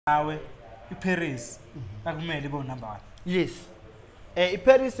Awe iParis akumele ibe number 1. Yes.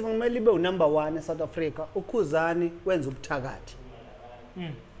 iParis kumele ibe number 1 eSouth Africa. Ukhuzani wenza ubuthakathi.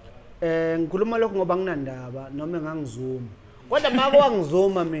 Ngikhuluma lokho ngoba nginandaba noma engangizuma. Kodwa maka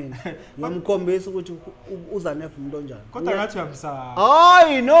wangizuma mina ngiyamkhombisa ukuthi uZanefa umuntu onjani. Kodwa ngathi uyamsaba.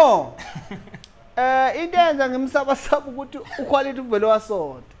 Hayi no. Into enza ngimsabasaba ukuthi uquality uvelo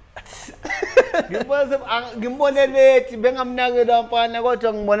wasonto. Ngimbone lethi bengamnakela mfana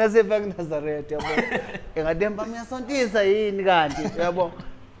kodwa ngibona sefake Nazareth yabo. Engademba miyasontisa yini kanti yabo.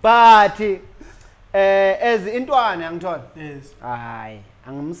 But as intwana yangithola. Yes. Hayi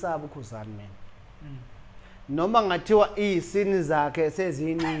angimsaba ukhuzani mina. Noma ngathiwa izini zakhe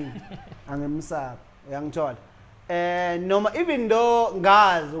seziningi angimsaba uyangithola. Noma even though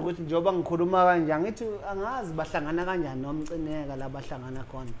ngazi ukuthi njoba ngikhuluma kanje ngithi angazi bahlangana kanjani nomcineka la bahlangana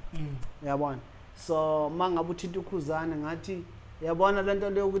khona uyabona so mangabe uthinta ukhuzana ngathi uyabona lento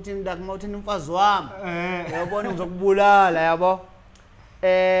leyo ukuthi ndakuma uthini umfazi wami uyabona ngizokubulala yabo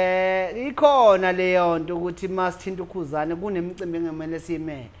ikhona leyo nto ukuthi masithinta ukhuzana kunemicimbi engemele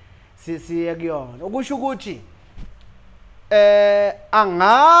siyimele siye kuyona ukusho ukuthi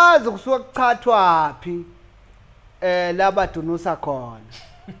angazi kusuka kuchathwa phi laba dunusa khona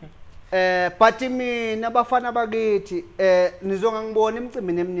but mina abafana bakithi nizonga ngibona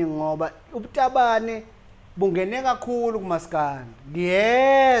imicimbi eminingi ngoba ubutabane bungene kakhulu kuMaskandi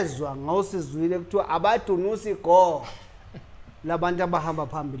ngiyezwa ngawusizwile kuthiwa abadunusi go labantu abahamba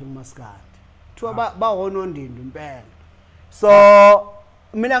phambili kuMaskandi kuthiwa bahonondindi impela so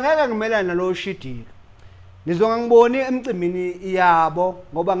mina ngeke ngimelane nalo shidika nizonga ngibona emicimbini yabo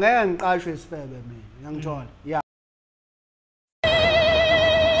ngoba ngeke ngiqashwe isifebe mina ngiyangithola yeah.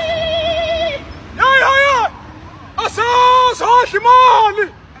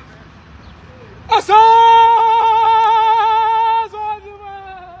 Imali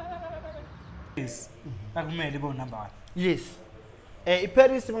yes akumele ibe number 1. Yes.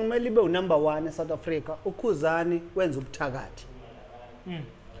 iParis kumele ibe number 1 eSouth Africa. Ukhuzani wenza ubuthakathi.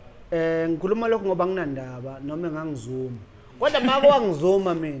 Ngikhuluma lokho ngoba nginandaba noma engangizuma. Kodwa maka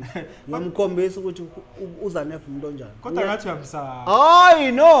wangizuma mina ngiyamkhombisa ukuthi uZanefa umuntu onjani. Kodwa ngathi uyamsaba.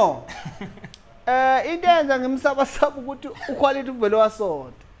 Hayi no. Into enza ngimsabasaba ukuthi uquality uvelo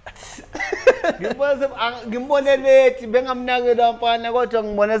wasonto. Ngimbone lethi bengamnakela mfana kodwa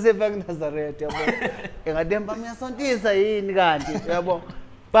ngibona sefake Nazareth yabo. Engademba miyasontisa yini kanti yabo.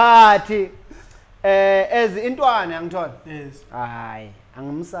 But as intwana yangithola. Yes. Hayi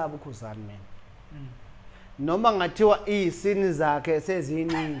angimsaba ukhuzani mina. Noma ngathiwa izini zakhe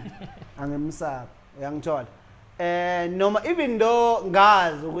seziningi angimsaba uyangithola. Noma even though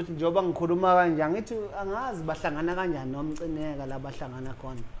ngazi ukuthi njoba ngikhuluma kanje ngithi angazi bahlangana kanjani nomcineka la bahlangana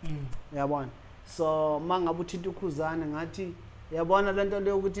khona uyabona so mangabe uthinta ukhuzana ngathi uyabona lento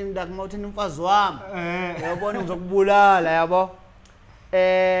leyo ukuthi ndakuma uthini umfazi wami uyabona ngizokubulala yabo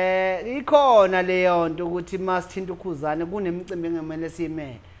ikhona leyo nto ukuthi masithinta ukhuzana kunemicimbi engemele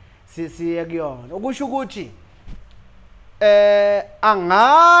siyimele siye kuyona ukusho ukuthi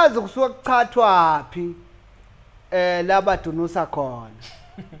angazi kusuka kuchathwa phi laba dunusa khona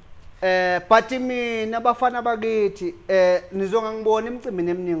but mina abafana bakithi nizonga ngibona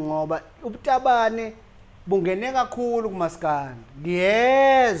imicimbi eminingi ngoba ubutabane bungene kakhulu kuMaskandi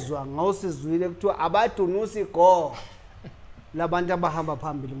ngiyezwa ngawusizwile kuthiwa abadunusi go labantu abahamba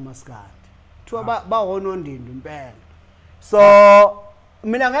phambili kuMaskandi kuthiwa bahonondindi impela so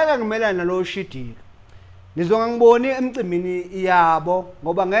mina ngeke ngimelane nalo shidika nizonga ngibona emicimbini yabo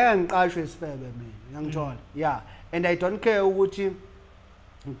ngoba ngeke ngiqashwe isifebe mina ngiyangithola yeah. And I don't care ukuthi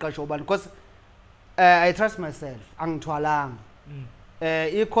ngiqashwe ubani because I trust myself angithwalanga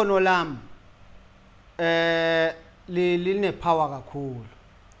ikhono lami line power kakhulu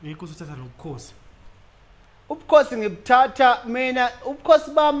Inkosi uthatha nobukhosi ubukhosi ngibuthatha mina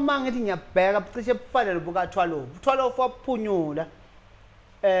ubukhosi bami mangithi ngiyabheka bucishe bufanele buka12 u12 waphunyula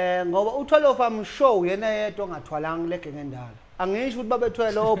ngoba u12 amshow yena yedwa ongathwalanga lege ngendala angisho ukuthi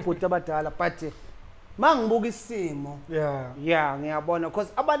babethwele obhuti abadala but mangibuka isimo yeah ngiyabona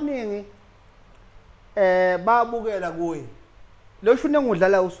because abaningi babukela kuye lo shune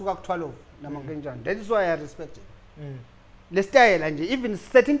ngudlala usuka ku12 nama kanjani that is why I respect it le style nje even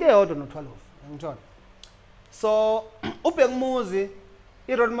setting into eyodwa no12 ngithola so ubhekumuzi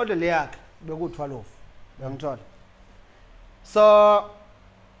I role model yakhe beku12 ngithola so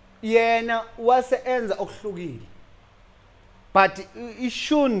yena wasenza okuhlukile but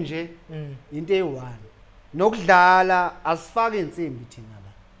ishuni nje into eyi1 nokudlala asifake insimbi thina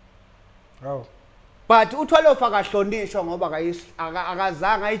la but u12 akahlonishwa ngoba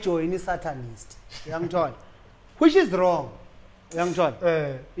akazange ayijoin iSatanist uyangithola which is wrong uyangithola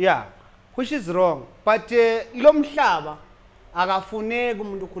yeah which is wrong but lo mhlaba akafuneki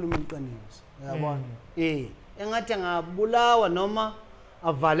umuntu ukhuluma iqiniso uyabona engathi ngabulawa noma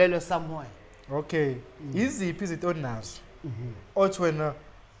avalelwe somewhere okay iziphi izinto onazo othi wena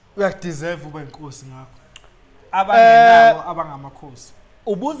uyadeserve ube inkosi ngakho abangenabo abangamakhosi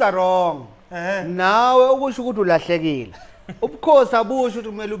ubuza wrong nawe ukusho ukuthi ulahlekile ubukhosi abusho ukuthi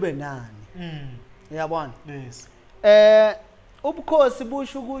kumele ube nani uyabona yes ubukhosi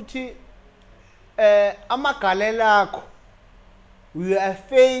busho ukuthi amagalelo akho you are a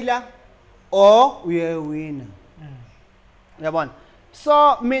failure or you are a winner uyabona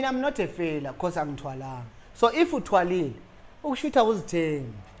so mina I'm not a failure because angithwalanga so if uthwalile ukushutha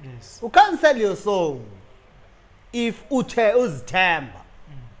uzithemba yes you can't sell your soul if uzithemba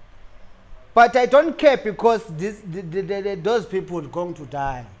but I don't care because those people are going to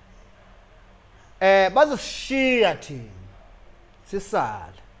die bazoshiya thina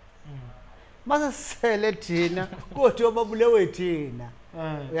sisala masasele thina kodwa babulewe thina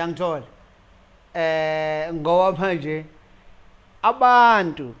uyangithola ngoba manje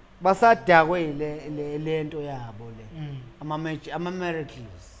abantu basadakwe lento yabo le ama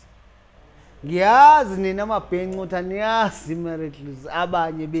miracles ngiyazi nina amabhenci ukuthi niyazi miracles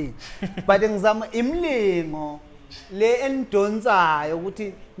abanye beni but ngizama imlingo le endonsayo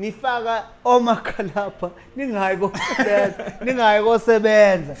ukuthi nifaka omakhalapha ningayi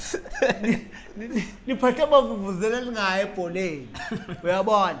kosebenza niphatha abavuvuzela lingayi ebholeni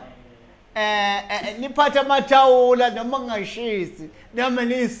uyabona niphatha amathawula noma ngashisi noma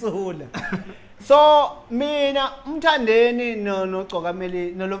nisula so mina umthandeni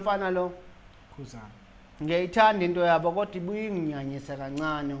nogcokameli nolomfana lo khuzana ngiyayithanda into yabo kodwa ibuye inginyanyisa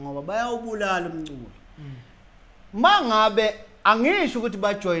kancane ngoba bayawubulala umculo mangabe angisho ukuthi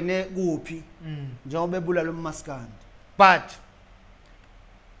bajoyine kuphi njengoba bebulala uMaskandi but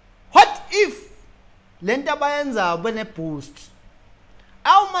what if lento abayenzayo bene boost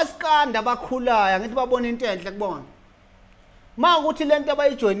awuMaskandi abakhulayo ngithi babona into enhle kubona makuthi lento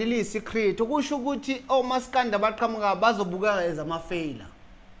abayijoyinile isecret ukusho ukuthi oMaskandi abaqhamuka bazobukeka ezama failure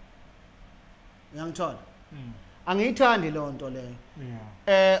uyangithola angiyithandi lonto leyo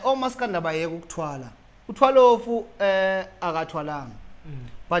oMaskandi abayeke ukuthwala uthwalofu akathwalanga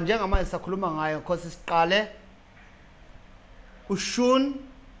but njengamanje sakhuluma ngayo because siqale ushun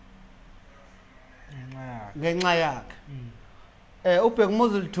ngenxa yakhe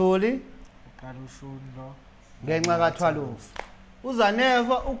ubhekumuzi Lithuli uqala ushun lo ngenxa kathwalofu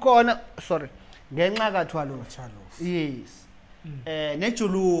uZanefa ukhona sorry ngenxa kathwalofu yes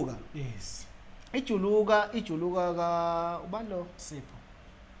nejuluka yes ijuluka ka ubalo Sipho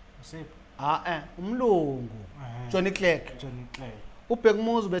umlungu Johnny Clegg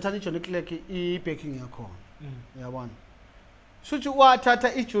ubhekumuzi bethana iJohnny Clegg ibacking yakho uyabona shuthi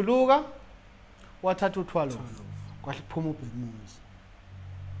wathatha ijuluka wathatha uthwalo kwahle kuphuma ubhekumuzi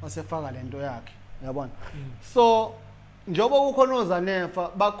wasefaka lento yakhe uyabona so njoba kukhona oZanefa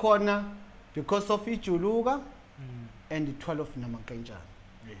bakhona because of ijuluka and 12 namakentshana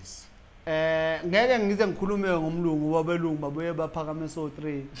yes ngeke ngize ngikhulume ngomlungu wabelungu babuye baphakame so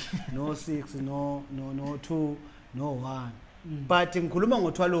 3 no 6 no 2 no 1 but ngikhuluma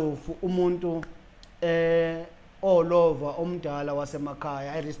ngo12 umuntu olova omdala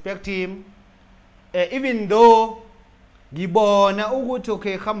wasemakhaya I respect him even though ngibona ukuthi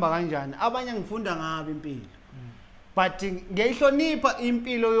okay khamba kanjani abanye ngifunda ngabe impilo but ngiyihlonipha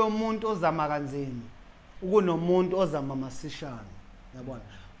impilo yomuntu ozama kanzima ukunomuntu ozama masishana yabona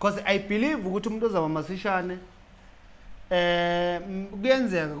because I believe ukuthi umuntu ozama masishane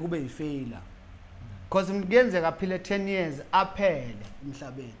kuyenzeka kube yifailure because kuyenzeka aphile 10 years aphele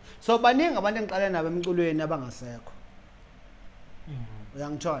emhlabeni so baningi abantu engiqale nabo emculweni abangasekho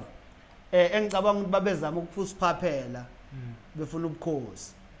uyangithola engicabanga ukuthi babezama ukufusa phaphela befuna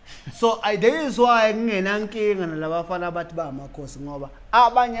ubukhosi so there is why ngingenankinga nalabafana abathi ba Amakhosi ngoba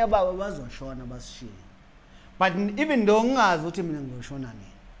abanye babo bazoshona basishiye but even though ngingazi ukuthi mina ngizoshona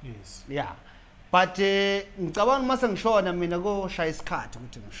nini yes yeah but ngicabanga mase ngishona mina koshaya isikhathi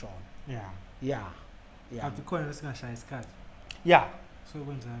ukuthi ngishona yeah akukhona lesingashaya isikhathi yeah so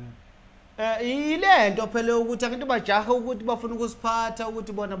kwenzani ilento phela ukuthi abantu bajaha ukuthi bafuna ukusiphatha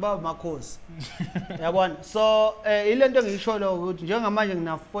ukuthi bona baba Amakhosi yabona so ilento engiyisholo ukuthi njengamanje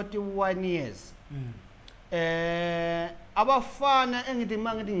ngina 41 years abafana engithi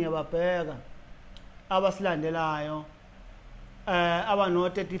mangithi ngiyababheka abasilandelayo abano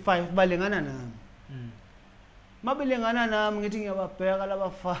 35 balengana nami mabelengana nami ngithi ngiyababheka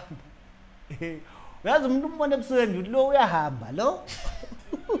labafana uyazi umuntu umbone ebusweni nje lo uyahamba lo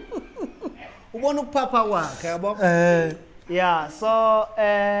ubona ukuphapha kwakhe yabo Yeah, so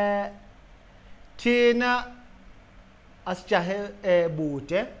thina asijahe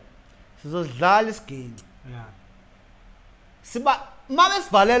bude sizodlala isigini. Yeah. Siba mabe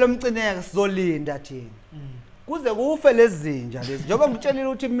sivalela umcineke sizolinda thina. Kuze kufe lezi zinja lezi. Njengoba ngitshelile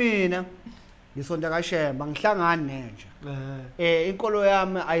ukuthi mina ngisonda kaShemba ngihlangana nenja. Inkolo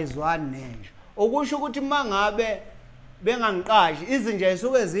yami ayizwani nenja. Okusho ukuthi mangabe bengangiqashi izinja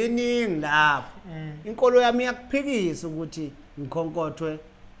isuke ziningi lapho. Inkolo yami iyakuphikisa ukuthi ngikhonkotwe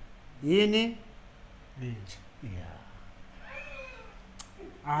yini Linje. yeah.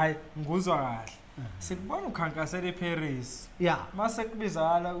 Hayi nguzwa kahle. Sikubona ukhankasela eParis. Yeah. Mase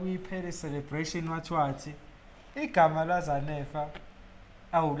kubizala uyiParis celebration wathi igama la Zanefa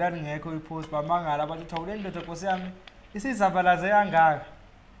awulani ngekho ipost bamangala abantu uthi awule ndoda Nkosi yami isizavalaze kangaka.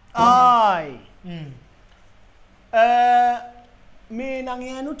 Ay. Mina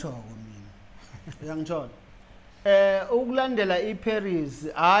ngiyena uthoko mina. Uyangithola. Ukulandela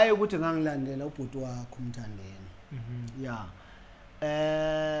iParis hayi ukuthi ngangilandela ubhuti wakho umthandeni. Yeah.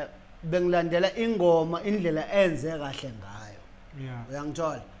 Bengilandela ingoma indlela enze kahle ngayo. Yeah.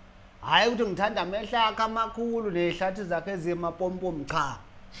 Uyangithola. Hayi ukuthi ngithanda amehla akhe amakhulu nehlathi zakhe ezimapompom cha.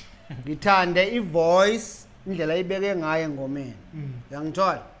 Ngithande ivoice indlela ibeke ngayo engomeni.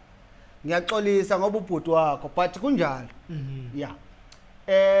 Uyangithola. Ngiyaxolisa ngoba ubhuti wakho but kunjalo. Yeah.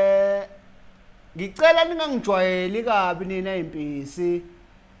 Ngicela ningangijwayeli kabi nina impisi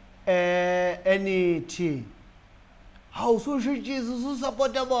enithi hawu susho Jesus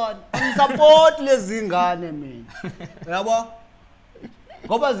usupport abantu ngisupport lezi ngane mina yabo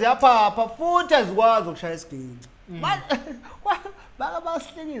ngoba ziyaphapha futhi azikwazi ukushaya isigini baka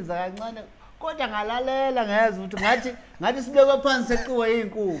basihlekiza kancane kodwa ngalalela ngeza ukuthi ngathi sibekwe phansi seqiwe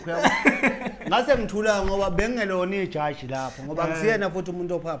izinkukhu yabo ngase ngithula ngoba bengelona ijaji lapho ngoba ngisiyena futhi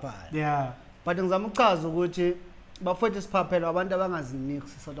umuntu ophaphayo. Yeah. But ngizama ukuchaza ukuthi bafethu siphaphela abantu abangaziniki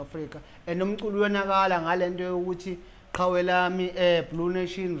South Africa nomculo uyonakala ngalento yokuthi qhawe lami Blue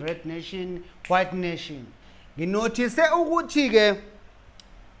Nation, Red Nation, White Nation. Nginothise ukuthi ke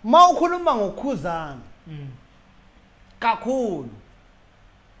mawukhuluma ngokukhuzana kakhulu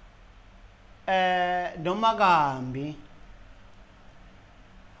noma kambi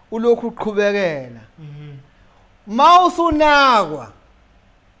ulokhu uqhubekela mawusunakwa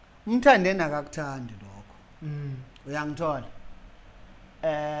umthandeni akakuthandi lokho. Uyangithola.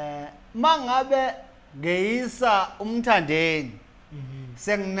 Mangabe ngeyisa umthandeni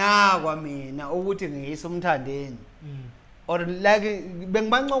senginakwa mina ukuthi ngiyisa umthandeni or like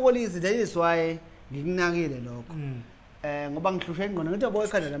bengibancokolisa that is why ngikunakile lokho. Ngoba ngihlushwe ingqondo ngithi yabo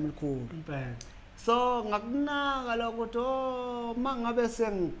ikhanda lami likhulu. Impela. So ngakunaka lokho ukuthi mangabe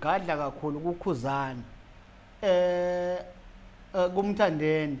sengigadla kakhulu ukukhuzana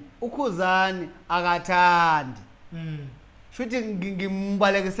kumthandeni ukhuzani akathandi. Futhi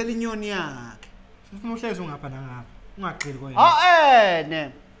ngimbalekisela inyoni yakhe. Ufuna uhlezi ungapha nangapha. Ungaqili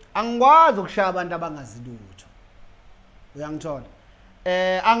koyena. Angikwazi ukushaya abantu abangazilutho. Uyangithola.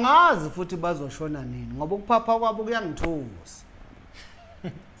 Angazi futhi bazoshona nini ngoba ukuphapha kwabo kuyangithusa.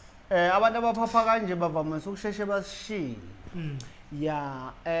 Abantu abaphapha kanje bavamise ukusheshe basishiye.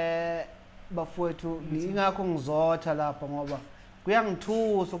 Ya bafowethu ingakho ngizotha lapha ngoba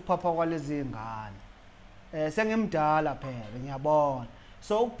kuyangithusa ukuphapha kwalezi ngane. Sengimdala phela ngiyabona.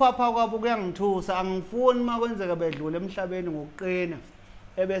 So ukuphapha kwabo kuyangithusa angifuni makwenzeka bedlule emhlabeni ngokuqina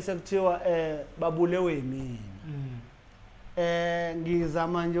ebese kuthiwa babulewe yimina.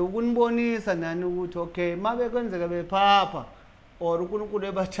 Ngizama nje ukunibonisa nani ukuthi okay mabe kwenzeka bephapha or uNkulunkulu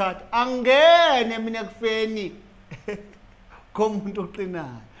ebathatha angene mina kufeni komuntu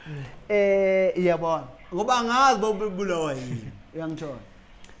oqinayo. Iyabona ngoba angazi bobulawa yini uyangithola.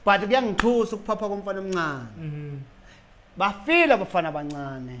 But kuyangithusa ukuphapha komfana omncane. Bafila abafana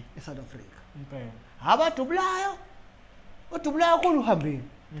abancane eSouth Africa. Impela. Abadubulayo. Udubulayo kakhulu uhambile.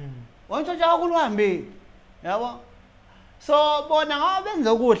 Wontshotsha kakhulu uhambile. Yabo. So bona ngabe benze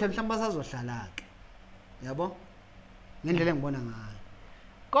kuhle mhlawumbe basazohlala ke. Yabo? Ngendlela engibona ngayo.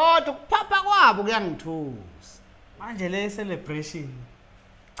 Kodwa ukuphapha kwabo kuyangithusa. Manje le celebration.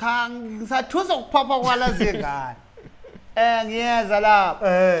 Cha ngisathusa ukuphapha kwalazi ngane. Ngiyeza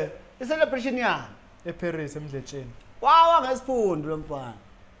lapha. I-celebration yami eParis emdletsheni. Wawa ngesiphundu lomfana.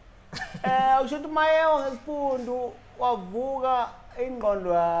 Usho ukuthi mayewa ngesiphundu wavuka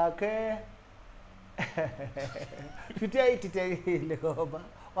ingqondo yakhe. Futhi ayididekile ngoba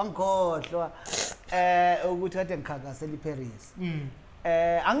wangikhohlwa ukuthi kade ngikhankasela iParis.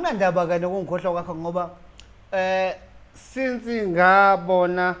 Anginandaba ke nokungikhohlwa kwakho ngoba since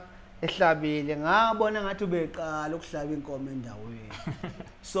ngabona ehlabile ngabona ngathi ubeqala ukuhlaba inkomo endaweni.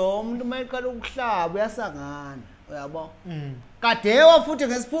 So umuntu mayeqala ukuhlaba uyasangana. uyabona kadewa futhi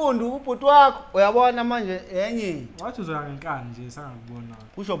ngesiphundu ubhuti wakho uyabona manje enye wathi uzoya ngenkani nje sangakubona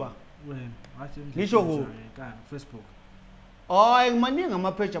kusho ba wena wathi ngisho ku ngenkani Facebook hayi maningi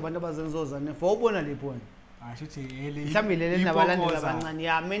amapage abantu abazenzozane for ubona lipho wena asho uthi eli mhlawumbe leli nabalandeli abancane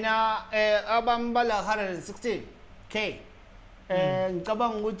ya mina abambala 116k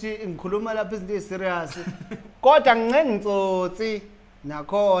ngicabanga ukuthi ngikhuluma lapha izinto eziserious kodwa ngicengitsotsi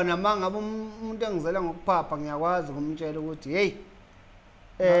nakhona mangabe umuntu engizela ngokuphapha ngiyakwazi ukumtshela ukuthi hey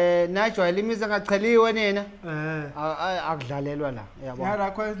najwayela imizi angacheliwe nina akudlalelwa la yabona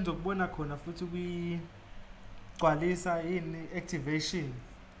yala kwa ngizokubona khona futhi kugcwalisa yini activation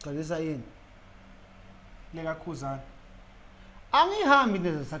gcwalisa yini leka khuzana angihambi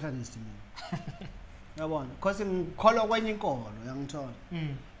into satanist mina yabona because ngikholwa kwenye inkolo yangithola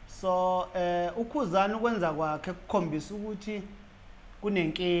so ukhuzana ukwenza kwakhe kukhombisa ukuthi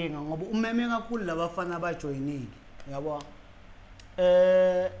kunenkinga ngoba umeme kakhulu labafana abajoyinile yabona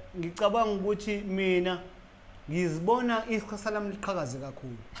ngicabanga ukuthi mina ngizibona ikhasa lami liqhakaze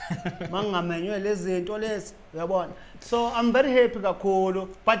kakhulu mangingamenywe lezi zinto lezi uyabona so I'm very happy kakhulu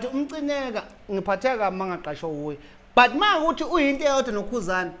but umcineka ngiphatheka mangaqashwa uwe but makuthi uyinto eyodwa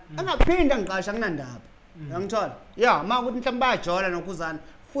nokhuzana angaphinda ngiqasha kunandaba yangithola yeah makuthi mhlawumbe bayajola nokhuzana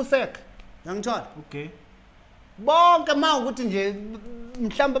fusek yangithola okay bonke makuthi nje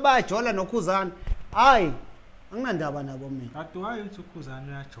mhlawumbe bayajola nokhuzana hayi anginandaba nabo mina kade wayo uthi ukhuzana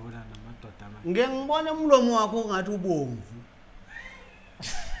uyajola namadoda amanye ngiyangibona umlomo wakho ngathi ubomvu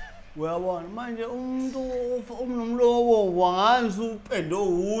uyabona manje umuntu umnomlomo wangazi upende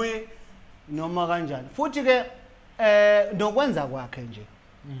uwe noma kanjani futhi ke nokwenza kwakhe nje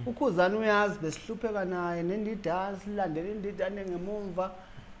ukhuzana uyazi besihlupheka naye nendidana silandela indidane ngemumva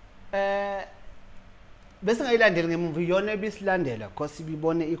bese ngayilandela ngemumva iyona ebisilandela because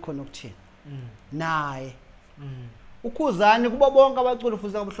ibibone ikhono kuthina naye ukhuzana kuba bonke abaculi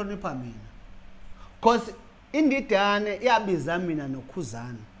futhi abahlonipha mina because indidane iyabiza mina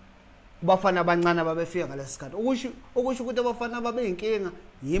nokhuzana kubafana abancane babefika ngalesikhathi ukusho ukuthi abafana babeyinkinga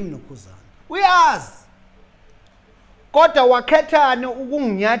yimi nokhuzana uyazi kodwa wakhethana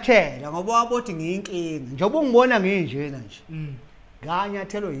ukunginyathela ngoba wabothi ngiyinkinga njengoba ungibona nginjena nje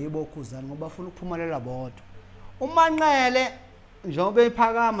nganyathelo yibo okhuzana ngoba bafuna ukuphumelela bodwa umanqele njengoba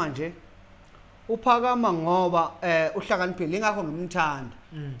ephakama nje uphakama ngoba uhlakaniphile ingakho ngimthanda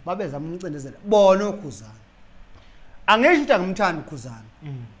babezama umcindezela bona okhuzana angisho ukuthi angimthanda ukhuzana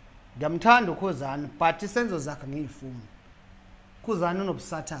ngiyamthanda ukhuzana but isenzo zakhe ngiyifuna ukhuzana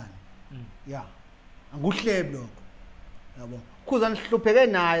unobusathana yeah anguhlebi lokho yabo ukhuzana sihlupheke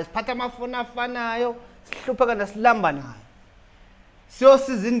naye siphatha amafoni afanayo sihlupheka nasilamba naye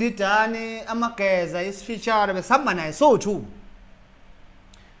siyosiza indidane amageza isifeature besihamba naye so2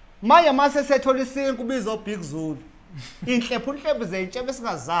 manje mase sethola isinku kubiza uBig Zulu inhlephu zeyintshebe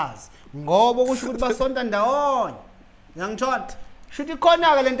esingazazi ngoba kusho ukuthi basonta ndawonye ngiyangithola shuthi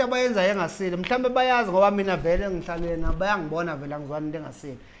khona ke lento abayenza yengasile mhlambe bayazi ngoba mina vele ngihlalele nabo bayangibona vele angizwani into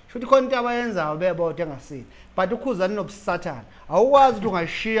engasile shuthi khona into abayenzayo bebodwa engasile but ukhuzana nobusathana awukwazi ukuthi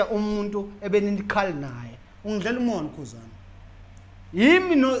ungashiya umuntu ebeninikhali naye ungidlela umoya ukhuzana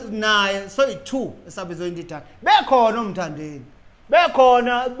yimi naye so i2 esabizwe indidana bekhona umthandeni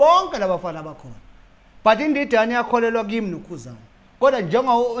bekhona bonke labafana abakhona but indidana yakholelwa kimi nokhuzana kodwa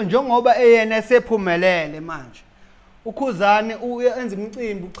njengoba eyena esephumelele manje ukhuzane uyenza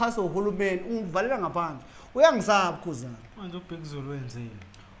imicimbi uchasa uhulumeni ungivalela ngaphandle uyangisaba ukhuzana manje uBig Zulu wenzeni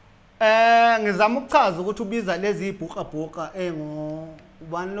ngizama ukuchaza ukuthi ubiza lezi ibhuqa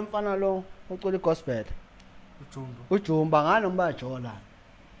ubani lomfana lo ucula igospel ujumba ngani bayajola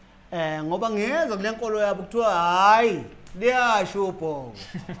ngoba ngiyeza kule nkolo yabo kuthiwa hayi liyashupho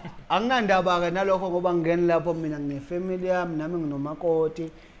anginandaba ke nalokho ngoba ngingeni lapho mina ngine-family yami nami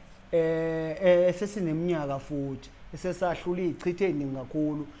nginomakoti esesineminyaka futhi esesahlula izichithe eziningi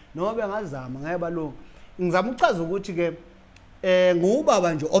kakhulu noma bengazama ngayeba lo ngizama ukuchaza ukuthi ke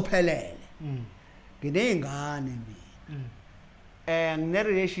ngubaba nje ophelele ngineyingane mina ngine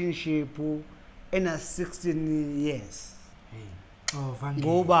relationship ena 16 years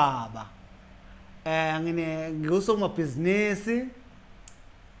ngubaba ngusomabhizinisi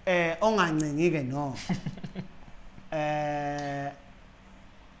ongancengi-ke no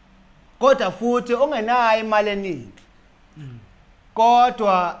kodwa futhi ongenayo imali eningi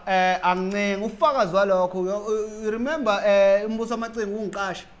kodwa angincengi ufakazi walokho you remember umbuso amacingo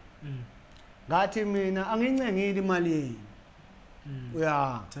ungiqasha ngathi mina angincengile imali yini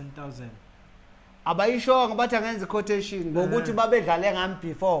uya 10,000 abayishonga bathi angenza quotation ngokuthi babedlale ngami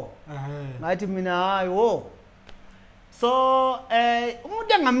before ngathi mina hayi wo So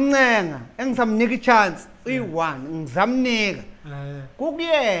umuntu engamncenga engisamnika ichance uyi1 ngizamnika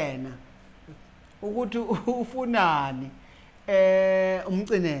kukuyena ukuthi ufunani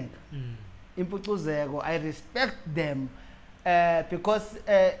umcineka impucuzeko I respect them because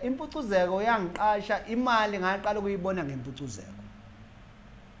impucuzeko yangiqasha imali ngaqala ukuyibona ngempucuzeko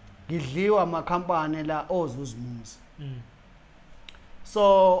ngidliwa amakhampani la ozuzimuzi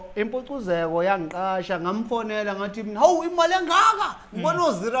so impucuzeko yangiqasha ngamfonela ngathi hawu imali engaka ngibona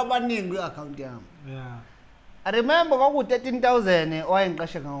ozira abaningi kwi-account yami I remember kwaku 13,000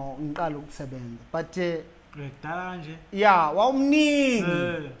 owayengiqashe ngiqala ukusebenza but Dala nje. Yeah, wawumningi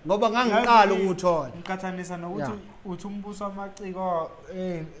ngoba ngangiqala ukuthola. Ngikathanisa nokuthi uthi umbuso wamaciko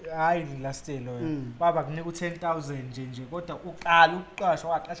hayi lastelo yena. Baba kunika u10,000 nje kodwa uqala ukuqasha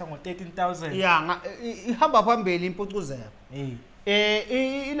waqasha ngo13,000. Yeah, ihamba phambili impucuzeko.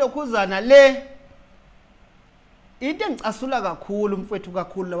 Ilokhuzana le into engicasula kakhulu mfethu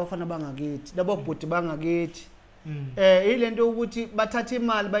kakhulu labafana bangakithi, labo bhuti bangakithi. Ilento ukuthi bathatha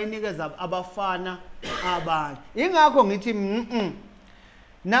imali bayinikeza abafana abanye ingakho ngithi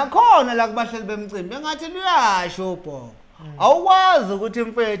nakhona la kubahleli bemcimbi engathi luyasho ubhoko awukwazi ukuthi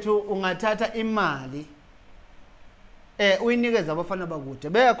mfethu ungathatha imali uyinikeza abafana bakude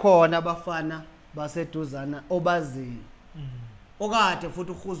bekhona abafana baseduzana obaziyo okade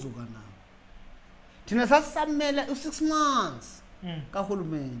futhi uhuzuka nawo thina sasisamela u6 months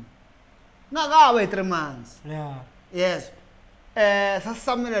kahulumeni ngakawe 3 months. Yeah. Yes.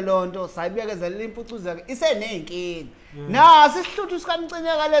 Sasamele lonto sayibekezela impucuzeko isenenkingi. Nasi isihluthu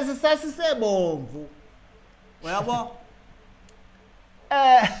sikamcineka lesi sasisebomvu. Uyabo?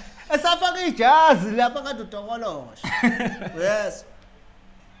 Esafaka ijazi lapha kade udokolosha. Yes.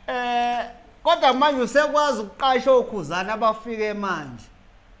 Kodwa manje usekwazi ukuqasha okhuzana abafike manje.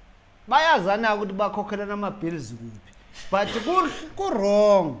 Bayazana ukuthi bakhokhelana ama bills kuphi. But ku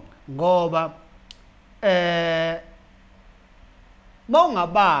wrong. Ngoba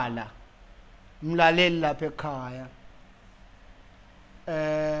mawungabala mlaleli lapha ekhaya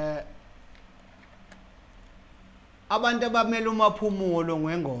abantu abamela umaphumulo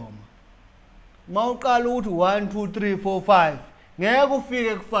ngengoma mawuqala ukuthi 1 2 3 4 5 ngeke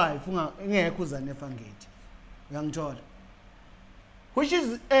ufike ku5 ungekho uZanefa ngithi uyangithola which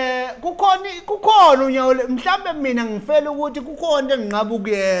is kukhona unyawo mhlambe mina ngifela ukuthi kukhona enginqaba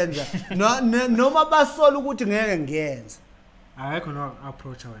ukuyenza noma basola ukuthi ngeke ngiyenze akekho no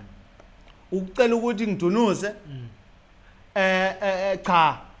approach wena ukucela ukuthi ngidunuse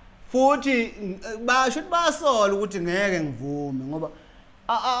cha futhi basho ukuthi basola ukuthi ngeke ngivume ngoba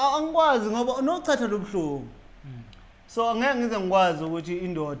angikwazi ngoba nochatha lobuhlungu so angeke ngize ngikwazi ukuthi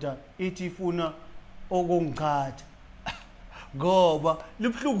indoda ithi ifuna okungichatha ngoba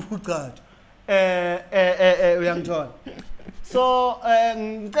libhlungu ucatha uyangithola so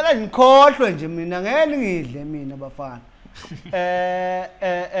ngicela ngikhohlwe nje mina ngeke ngidle mina bafana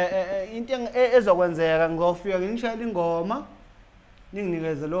into ezokwenzeka ngizofika ngishayela ingoma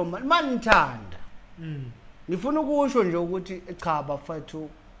ninginikeze lo mali manithanda ngifuna ukusho nje ukuthi cha bafethu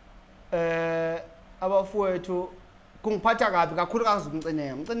abafowethu kungiphatha kabi kakhulu kazi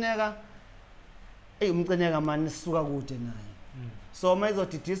umcineka umcineka manje sisuka kude naye so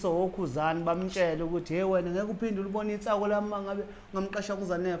mayizodidisa okhuzani bamtshela ukuthi hey wena ngeke uphinde ulibone insako lama ngabe ngamqasha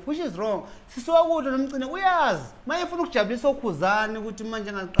kuZanefa which is wrong sisuka kude nomcina uyazi maye ufuna ukujabulisa okhuzani ukuthi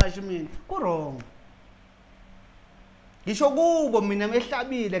manje ngaqashi mina ku wrong ngisho kubo mina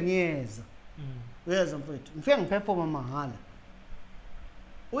mehlabile ngiyeza uyeza mfethu ngifike ngiperforma mahala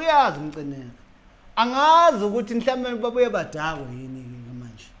uyazi umcineka angazi ukuthi mhlawumbe babuye badakwe yini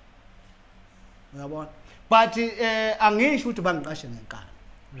manje uyabona but angisho ukuthi bangiqashe ngenkani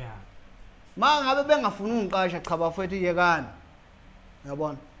yeah mangabe bengafuna ungiqasha cha bafethu yekani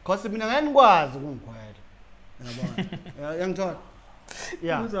uyabona because mina ngeke ngikwazi ukungikhwela uyabona uyangithola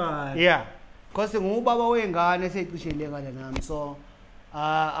yeah because ngubaba wengane eseyicishe ngale nami so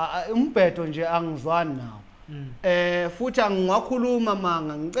umbhedo nje angizwani nawo futhi angiwakhuluma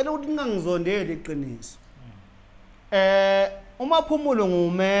manga ngicela ukuthi ningangizondeli iqiniso umaphumulo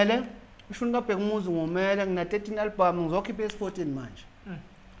ngumele ushuni kabheka umuzi ngumele ngina 13 album ngizokhipha es14 manje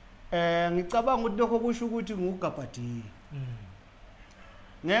ngicabanga ukuthi lokho kusho ukuthi ngugabhadi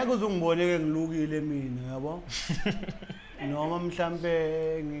ngeke uzungiboneke ngilukile mina yabo noma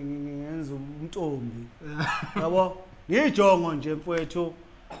mhlambe ngenza umntombi yabo ngijongo nje mfowethu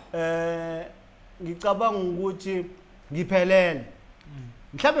ngicabanga ukuthi ngiphelele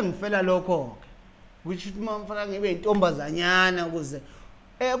mhlambe ngifela lokho ukuthi mfaka ngibe intombazanyana ukuze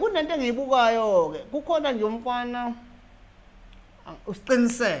kunento engiyibukayo ke kukhona nje umfana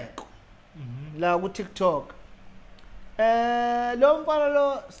usiqiniseko la ku TikTok Lo mfana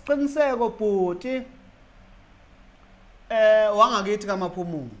lo siqiniseko bhuti wangakithi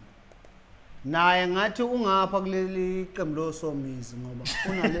kaMaphumulo naye ngathi ungapha kuleli qembu losomizi ngoba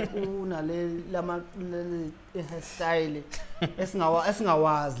unale lama hairstyle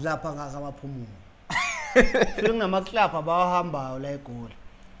esingawazi lapha kaMaphumulo kunamaklapha abahambayo la eGoli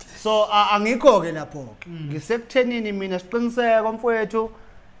so angikho ke lapho ke ngisekuthenini mina siqiniseko mfowethu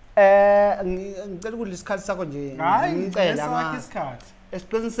ngicela ukuthi isikhathi sakho nje ngicela ngakho isikhathi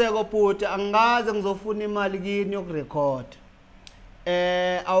esiqiniseko bhuti angikaze ngizofuna imali kini yokurecord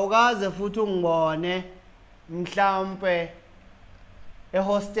awukaze futhi ungibone mhlambe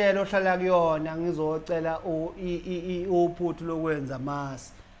ehostel ohlala kuyona ngizocela uphuthu lokwenza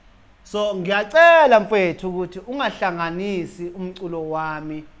masi so ngiyacela mfethu ukuthi ungahlanganisi umculo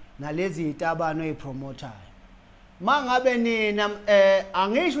wami nalezi zitabano ezipromotayo mangabe nina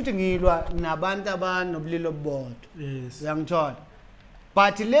angisho ukuthi ngilwa nabantu abanobulilo obodwa yes uyangithola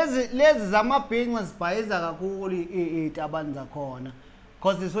but lezi zamabhinqa zibhayiza kakhulu izitabani zakhona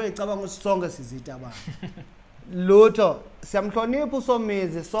because sizoyicabanga ukuthi sonke sizitabani lutho siyamhlonipha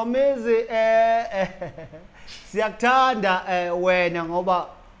uSomizi siyakuthanda wena ngoba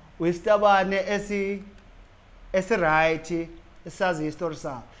uyisitabane right esazi history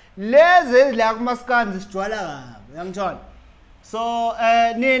sakho lezi la kuMaskandi sijwala kabi uyangithola so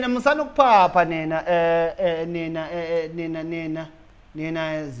nina msanokuphapha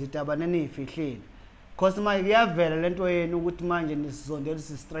nina zitabane nifihlile because manje kuyavela lento yenu ukuthi manje nisizondela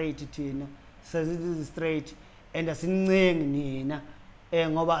straight thina sesithi straight and asincengi nina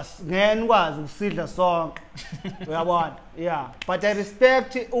ngoba ngeke nikwazi ukusidla sonke uyabona yeah but I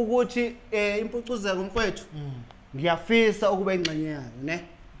respect ukuthi impucuzeko mfethu ngiyafisa ukuba ingxenye yayo ne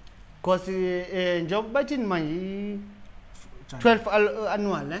because njengoba bathini manje 12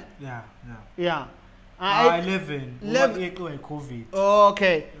 annual ne yeah 11 yeqiwe COVID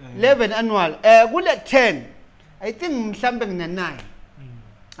okay 11 annual kule 10 I think mhlambe ngina 9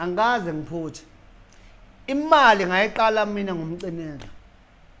 angaze ngiphuthe imali ngayiqala mina ngumcineka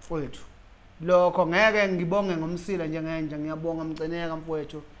mfowethu lokho ngeke ngibonge ngomsila njengenja ngiyabonga umcineka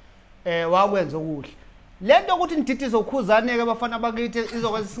mfowethu wakwenza okuhle lento ukuthi ndithithi zokhuzane ke bafana bakithi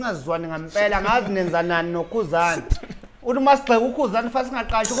izokwenza singazizwani ngempela ngazi nenza nani nokhuzane uthi masigxeka ukhuzane fase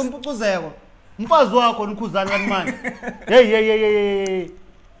singaqashi kumpucuzeko umfazi wakho nikhuzane kanimanje hey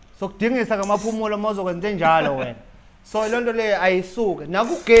sokudingisa kaMaphumulo mawuzokwenza njalo wena so lento le ayisuke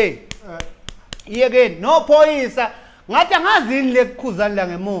nakugay iyekeni nophoyisa ngathi angazini lekukhuzana la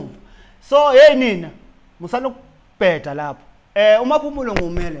ngemuva so hey nina musanokubheda lapho uMaphumulo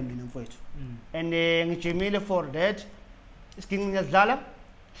ngumele mina mfowethu and ngijimile for that isinginqi ngiyadlala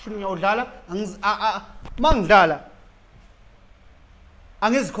shini ngiyodlala mangidlala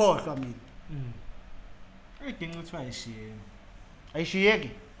angizikhohlwa mina iginqi uthiwa ayishiyeki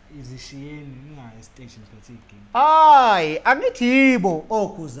izishiyeni inga station phethe iginqi hayi angithi yibo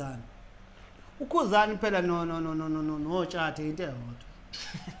okhuzana ukhuzani phela no tshati into eyodwa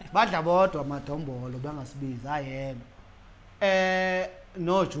badla bodwa amadombolo bangasibiza ayebo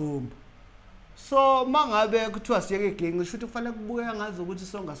no jumbo so mangabe kuthiwa siyeke iginqi shuthi kufanele kubukeka ngazi ukuthi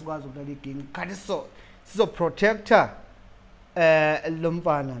songa sikwazi ukulala iginqi kanti sizo protector lo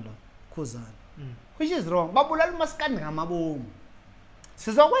mfana lo khuzana which is wrong babulala uMaskandi ngamabomu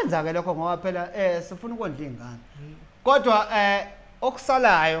sizokwenza ke lokho ngoba phela sifuna ukondla ingane kodwa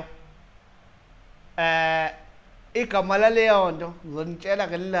okusalayo igama laleyo nto ngizonitshela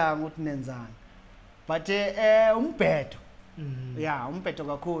ke lilanga ukuthi nenzani but umbhedo yeah umbhedo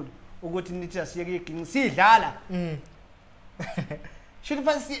kakhulu ukuthi nithi asiyeke iginqi sidlala shithi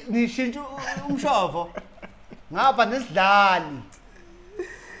fasi nishintsha umshovo ngapha nesidlali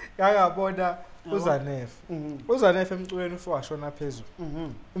yakabona uZanefa uZanefa emculweni ufashona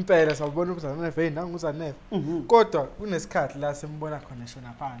phezulu impela sawubona uZanefa nangu uZanefa kodwa kunesikhathi la simbona khona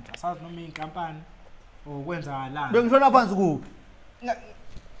shona phansi asazi noma inkampani okwenzakalana bengishona phansi kuphi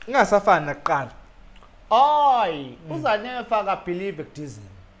ngasafani nakuqala ay uZanefa ka believe ekudizini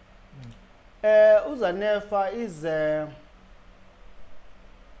uZanefa is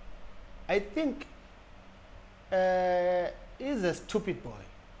I think is a stupid boy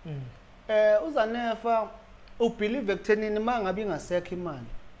uZanefa ubelieve ekuthenini mangabe ingasekho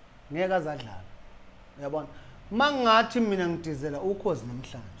imali ngeke azadlala uyabona mangathi mina ngidizela ukhozi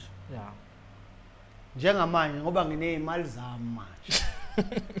namhlanje yeah njengamanje ngoba ngineimali zami manje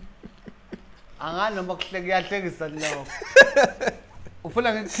angani noma kuyahlekisa lokho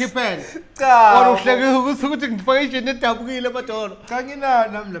ufuna ngikhiphele cha wona uhleke ukuthi ngifake ijini edabukile emadolo cha nginana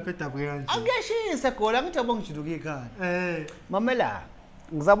nami lapha edabuke kanje angiyashisa gola ngithi abongijuluka ikhaya mamela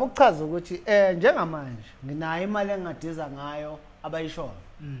ngizama ukuchaza ukuthi njengamanje nginayo imali engadiza ngayo abayishoyo.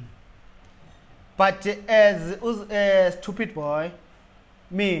 But as stupid boy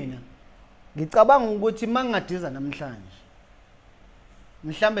mina ngicabanga ukuthi mangadiza namhlanje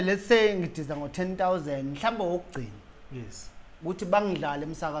mhlambe let's say ngidiza ngo 10,000 mhlambe wokugcina ukuthi bangidlale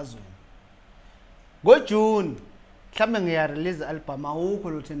emsakazweni ngoJune mhlambe ngiya release album awukho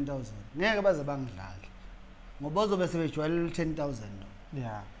lo 10,000 ngeke baze bangidlale ngoba bazobe sebejwayele 10,000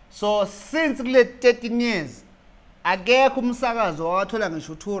 so since kule 13 years akekho umsakazo wakathola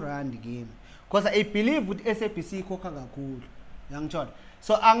ngisho 2 rand kimi because I believe ukuthi SABC ikhokha kakhulu yangithola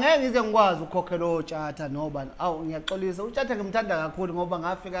so angeke ngize ngikwazi ukukhokhela oTshatha noba ngiyaxolisa uTshatha ngimthanda kakhulu ngoba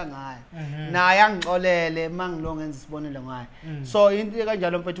ngafika ngaye naye angixolele mangilonge ngenza isibonelo ngaye so into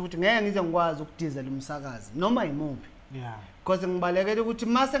kanjalo mfethu ukuthi ngeke ngize ngikwazi ukudizela umsakazi noma imuphi because ngibalekela ukuthi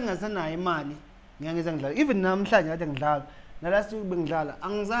mase ngingasenayo imali ngeke ngize ngidlala even namhlanje kade ngidlala nalast week bengidlala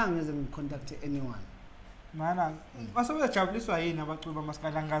angizange ngize ngicontact anyone mana basebejabuliswa yini abaculi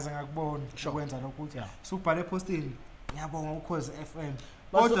bamaskandi angaze ngakubona ukwenza lokhu ukuthi subhale postini ngiyabonga ukhozi FM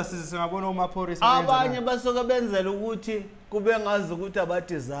kodwa size singabona uMaphorisa abanye basuka benzela ukuthi kube ngazi ukuthi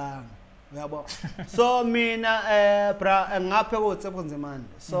abadizanga uyabo so mina bra ngaphe koTshepo Nzimande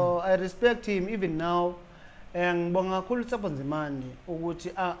so I respect him even now ngibonga kakhulu uTshepo Nzimande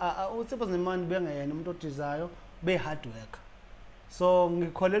ukuthi uTshepo Nzimande bengayena umuntu odizayo be hard work so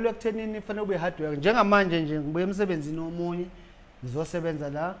ngikholelwa ekuthenini ifanele ube hard work njengamanje nje ngibuye emsebenzini omunye ngizosebenza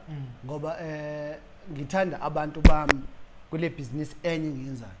la ngoba ngithanda abantu bami kule business enye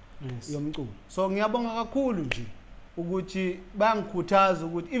ngiyenzayo yomculo so ngiyabonga kakhulu nje ukuthi bangikhuthaza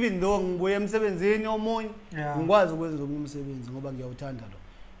ukuthi even though ngibuye emsebenzini omunye ngikwazi ukwenza omunye umsebenzi ngoba ngiyawuthanda lo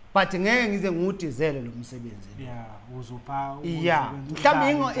but ngeke ngize ngudizele lo msebenzi uzupha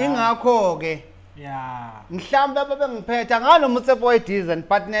mhlawumbe ingakho ke mhlawumbe ababengiphetha ngalo mutsepo weDizen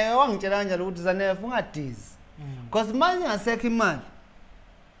but naye wangitshela kanjalo ukuthi Zanefa ungadizi because manje ngasekho imali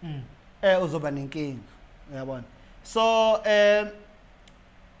uzoba nenkinga uyabona so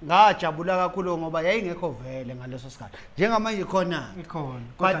ngajabula kakhulu ngoba yayingekho vele ngaleso sikhathi njengamanje khona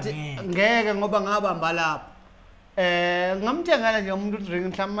but ngeke ngoba ngabamba lapho ngamthengala nje umuntu drink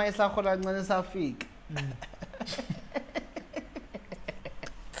mhlawumbe esahola kancane safika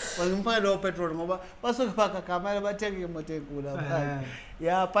ngimfaka lo petrol ngoba basuke phaka kamela bathenga imoto enkulu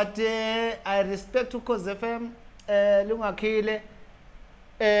apha but I respect ukhozi FM lungakhile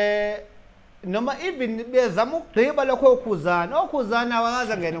noma even bezama ukugqiba lokho okhuzana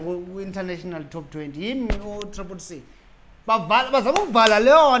awakaza ngene ku international top 20 yimi uCCC bazama ukuvala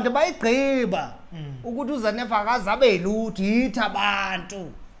leyo nto bayigqiba ukuthi uZanefa akazabe lutho yitha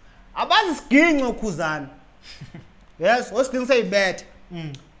abantu abazi siginqo ukhuzana yes osidinga sayibetha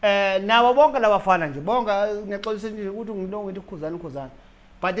nawo bonke labafana nje bonke ngexolisa nje ukuthi ngilonga ukuthi ukhuzana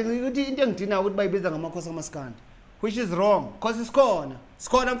but ukuthi into engidina ukuthi bayibiza ngamakhosi Kamaskandi which is wrong because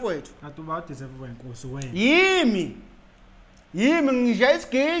sikhona mfowethu athi ubawudeserve wenkosi wena yimi ngisha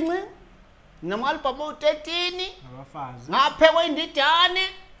isiginci nama-album 13 abafazi ngaphekwa indidane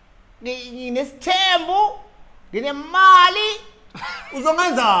nginesithembu nginemali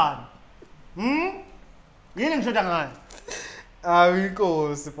uzongenzani yini ngishoda ngayo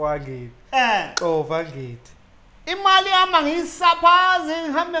Inkosi fwangithi xova ngithi imali yami ngiyisaphazi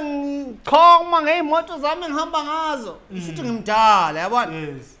ngihambe ngichoma ngeyimoto zami ngihamba ngazo isithi ngimdala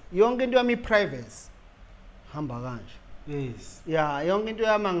yabona yonke into yami privacy hamba kanje yonke into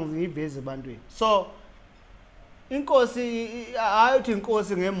yami ngiyiveze ebantwini so Inkosi ayithi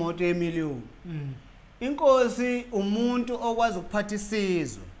Inkosi ngemoto yemiliyoni Inkosi umuntu okwazi ukuphatha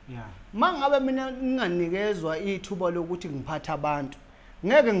isizwe mangabe mina nginganikezwa ithuba lokuthi ngiphathe abantu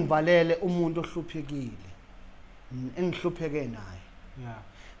ngeke ngivalele umuntu ohluphekile engihlupheke naye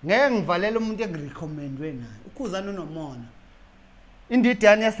ngeke ngivalele umuntu engirecommendwe naye ukhuzana unomona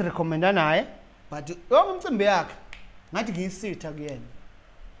indidane yasirecommenda naye but yonke imicimbi yakhe ngathi ngiyisitha kuyena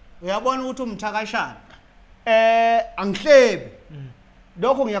uyabona ukuthi umthakashana angihlebi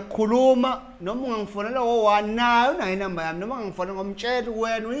lokho ngiyakukhuluma noma ungangifonela nayo nayo inamba yami noma ngifonela ngomtshela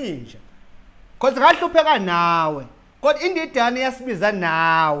wena uyinja because ngahlupheka nawe kodwa indidane yasibiza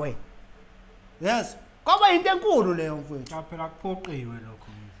nawe yes kwaba into enkulu leyo mfowethu phela kuphoqiwe lokho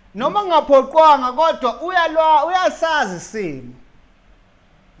noma ngaphoqwanga kodwa uyasazi isimo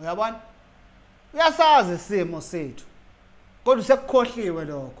uyabona uyasazi isimo sethu kodwa sekukhohliwe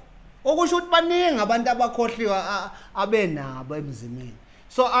lokho okusho ukuthi baningi abantu abakhohliwe abenabo emzimeni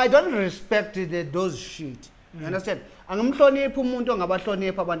so I don't respect those shit you understand angimhloniphi umuntu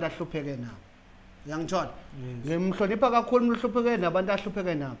ongabahlonipha abantu ahlupheke nabo uyangithola ngimhlonipha kakhulu umuntu ohlupheke nabantu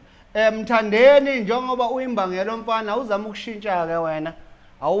ahlupheke nabo mthandeni njengoba uyimbangela mfana uzama ukushintsha ke wena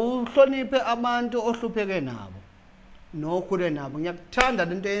awuhloniphe abantu ohlupheke nabo nokhule nabo ngiyakuthanda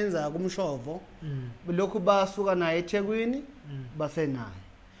lento eyenza kumshovo lokhu basuka naye eThekwini basenaye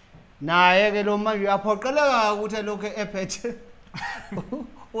naye ke lo manje uyaphoqeleka ukuthi lokho ephethe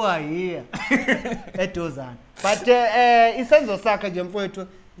wayiya edozana but isenzo sakhe nje mfowethu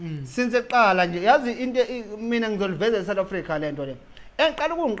since eqala nje yazi into mina ngizoliveza eSouth Africa lento le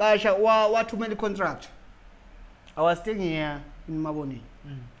engiqala ukungiqasha wathumela icontract I was staying here in Mabonini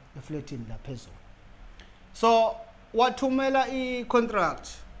eflatini la phezulu so wathumela icontract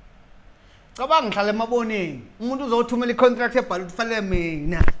cabanga ngihlala eMabonini umuntu uzothumela icontract ebhala ufanele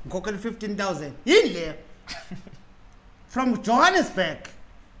mina ngikhokhela 15,000 yini le from Johannesburg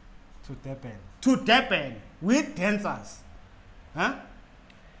to Durban with dancers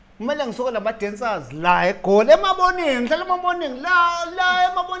kumele ngisuke lama dancers la eGoli eMabonini ngihlala eMabonini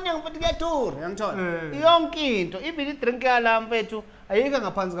la eMabonini mfethu kuyadura ngiyangithola yonke into even idrink yala mfethu ayike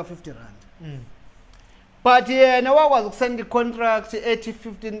ngaphansi ka 50 rand but yena wakwazi ukusenda icontract ethi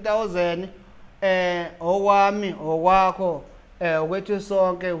 15,000 owami okwakho okwethu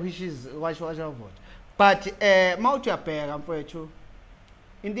sonke which is washo vote but mawuthi uyabheka mfethu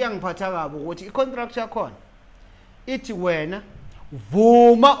into yangiphatha kabi ukuthi icontract yakhona ithi wena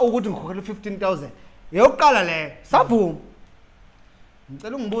vuma ukuthi ngikhokhela 15,000 yokuqala le savuma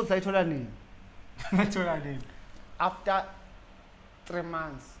ngicela ungibuza ayithola nini Nathola nini after 3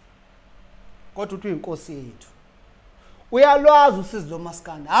 months kodwa uthi Inkosi yethu uyalwazi usizi lo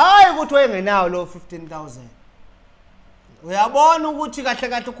Umaskandi hayi ukuthi wayengenawo lo 15,000 uyabona ukuthi kahle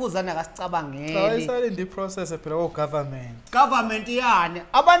kahle ukhuzana akasicabangeli Ayisayinde iprocess phela o government yani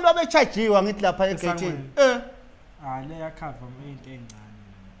abantu abechajiwa ngithi lapha egate le yakhava into encane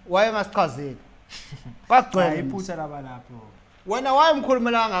wayengasichazeli kwagcwele iphutha laba lapho wena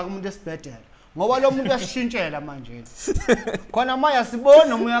wayemkhulumela ngaka umuntu esibhedlela ngoba lo muntu uyashintshela manje khona manje asibona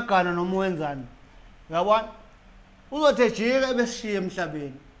noma uyagana noma wenzani uyabona uzothi ejika ebesishiya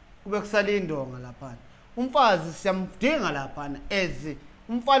emhlabeni kube kusala indonga lapha umfazi siyamdinga lapha ezi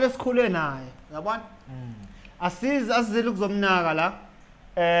umfana esikhule naye uyabona asizile ukuzomnaka la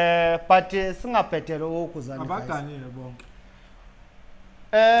but singabhedela ukuzana abaganile bonke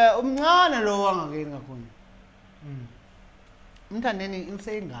umncane lo wangakeni ngakhona umthandeni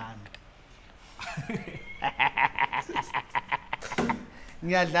imseyingane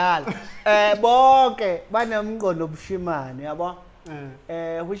ngiyadlala bonke banemqondo obushimane yabo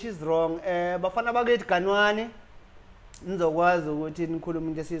which is wrong bafana bakithi ganwane nizokwazi ukuthi nikhulume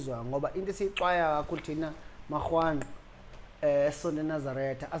into esizwa ngoba into esixwaya kakhulu thina mahwana esonde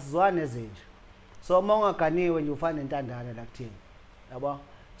Nazareth asizwane ezinje so uma ungaganiwe nje ufana nentandane la kuthini yabo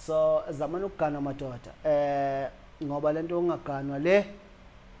so zamana ukugana madoda ngoba lento ungaganwa le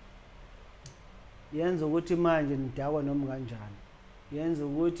yenza ukuthi manje nidakwa noma kanjani yenza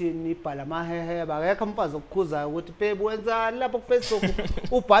ukuthi nibhala amahehe bakekho umfazi okukhuzayo ukuthi babe wenzani lapho ku Facebook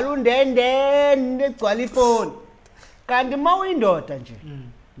ubhala undende negcwala ifoni kanti mawuyindoda nje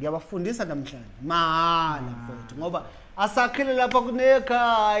ngiyabafundisa namhlanje mahala mfowethu ngoba asakhile lapha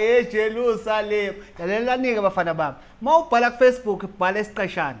kunekhaya eJerusalem yalelanike bafana bami mawubhala ku Facebook ubhala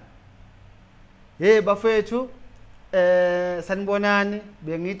esiqeshana bafethu sanibonani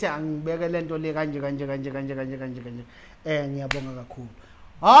bengithi angibeke lento le kanje ngiyabonga kakhulu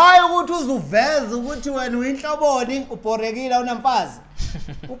hayi ukuthi uzuveza ukuthi wena uyinhloboni ubhorekile unamfazi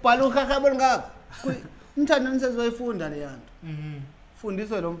ubhala ukhakhabona ngakho umthando nisezoyifunda le yanto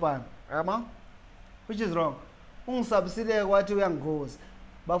fundiswe lo mfana yama which is wrong ungisabisile kwathi uyangikhoza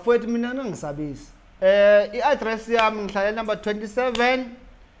bafowethu mina ngingisabisi iaddress yami ngihlala number 27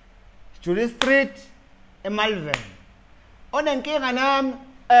 Julie Street eMalvern onenkinga nami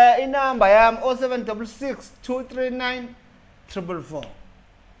inamba yami 0766 239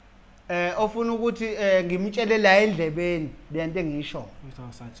 ofuna ukuthi ngimtshele la endlebeni lento engiyisho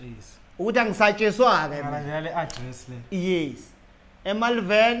ukuthi angisatshiswa ke mina le address le yes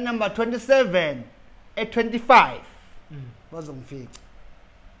eMalvern number 27 e25 bazongifika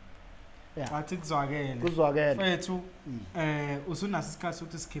wathi kuzwakele mfethu usunaso isikhathi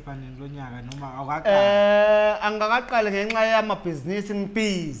ukuthi sikhipha nini lo nyaka noma awakaqala angakaqala ngenxa yamabhizinisi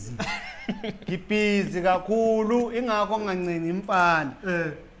ngibhizi kakhulu ingakho ngingancini imfana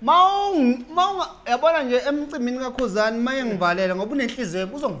yabona nje emcimini kakhuzani maye ngivalela ngoba unenhliziyo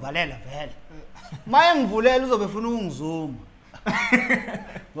uzongivalela vele maye ngivulela uzobe ufuna ukungizuma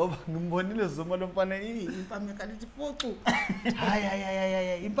ngoba ngimbonile zuma lo mfana impame kalithi focu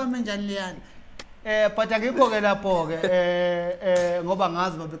hayi impame njani leyana but akikho ke lapho ke ngoba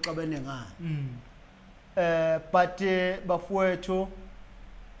ngazi babexabene ngani but bafowethu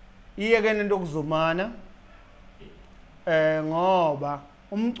iyeke nento kuzumana ngoba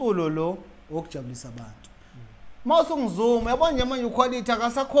umculo lo wokujabulisa abantu mawusungizuma yabona nje manje uquality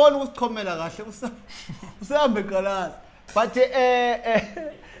akasakhona ukusichomela kahle usehambe eqalaza but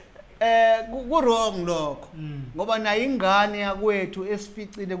ku wrong lokho ngoba nayo ingane yakwethu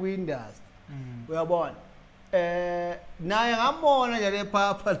esificile kuindustry uyabona naye ngamona nje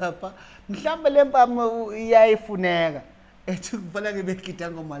lephapha lapha mhlambe lempama iyayifuneka ethi kufanele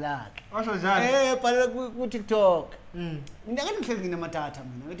ngibegida ngoma lakhe washo njalo bhala ku TikTok ngeke ngihleli nginamathatha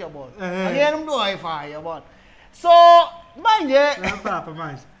mina ngithi yabona akuyena umuntu wifi yabona so manje papa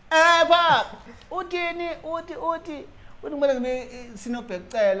manje papa uthini uthi kumele ngibe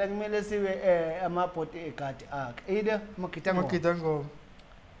sinobhecela kumele siwe amabhodi egadi akhe ide magida ngoma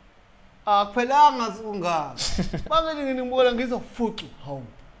akuphelanga singaka bangeni nginibola ngizofuqa hawu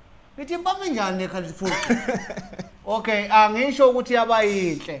ngithi impama njani ekhaya lifuqa okay angisho ukuthi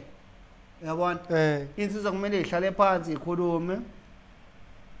yabayinhle yabona insizwa kumele ihlale phansi ikhulume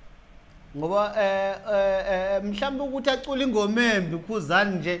ngoba mhlawumbe ukuthi acula ingoma embi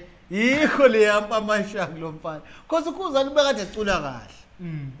ukhuzani nje yikho le yampama shaka lo mfana because ukhuzani bekade ecula kahle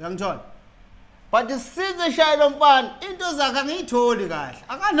uyangithola but size shaye lo mfana into zakhe angiyitholi kahle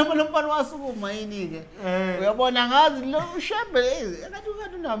akanoma lo mfana wasukuma yini ke uyabona ngazi lo ushebe engathi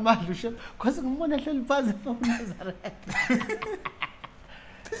unamandla ushebe because ngibona ehleli phansi eFunazareth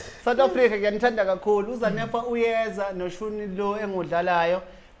South Africa ngiyanithanda kakhulu uZanefa uyeza noshuni lo engudlalayo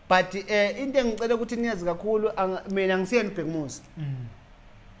but into engicela ukuthi niyazi kakhulu mina ngisiyeni Bhekmuzi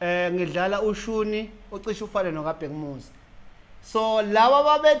ngidlala ushuni ocishe ufane nokaBhekmuzi so laba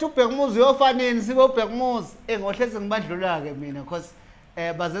babethu uBhekmuzi uyofaneni sibe uBhekmuzi ngohleze ngibadlula ke mina because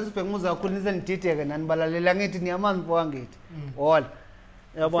bazenza uBhekmuzi kakhulu nisenidideke nani balalela ngithi niyamanzi mfo wangithi hola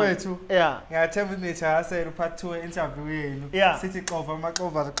yabona mfethu ngiyathemba nithasela upart 2 interview yenu sithi xova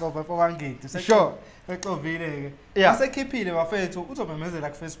amaqova mfo wangithi sure exovile ke asekhiphile bafethu uzomemezela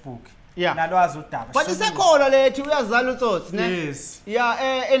ku Facebook nalwazi udaba but isekhona lethi uyazala utsotsi ne yes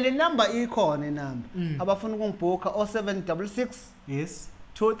le number ikhona inamba abafuna ukungibhuka 0766 yes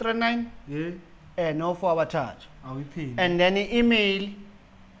 239 no for abathathu awiphini and then email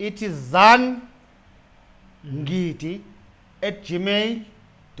it is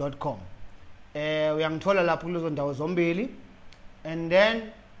zangidi@gmail.com uyangithola lapho kulezo ndawo zombili and then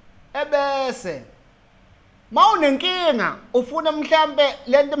ebese mawunenkinga ufuna mhlambe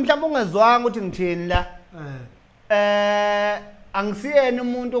lento mhlambe ungezwanga ukuthi ngithini la angisiyena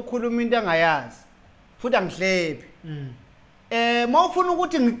umuntu okhuluma into engayazi futhi angihlephi mawufuna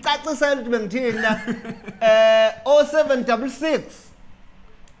ukuthi ngicacisele ukuthi bengithini la 0766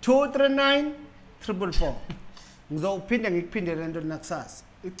 239 444 ngizophinda ngikuphindele lento nakusasa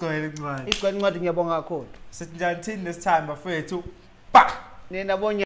igcwele incwadi ngiyabonga kakhulu sithi njani thini this time bafethu ba nina bonke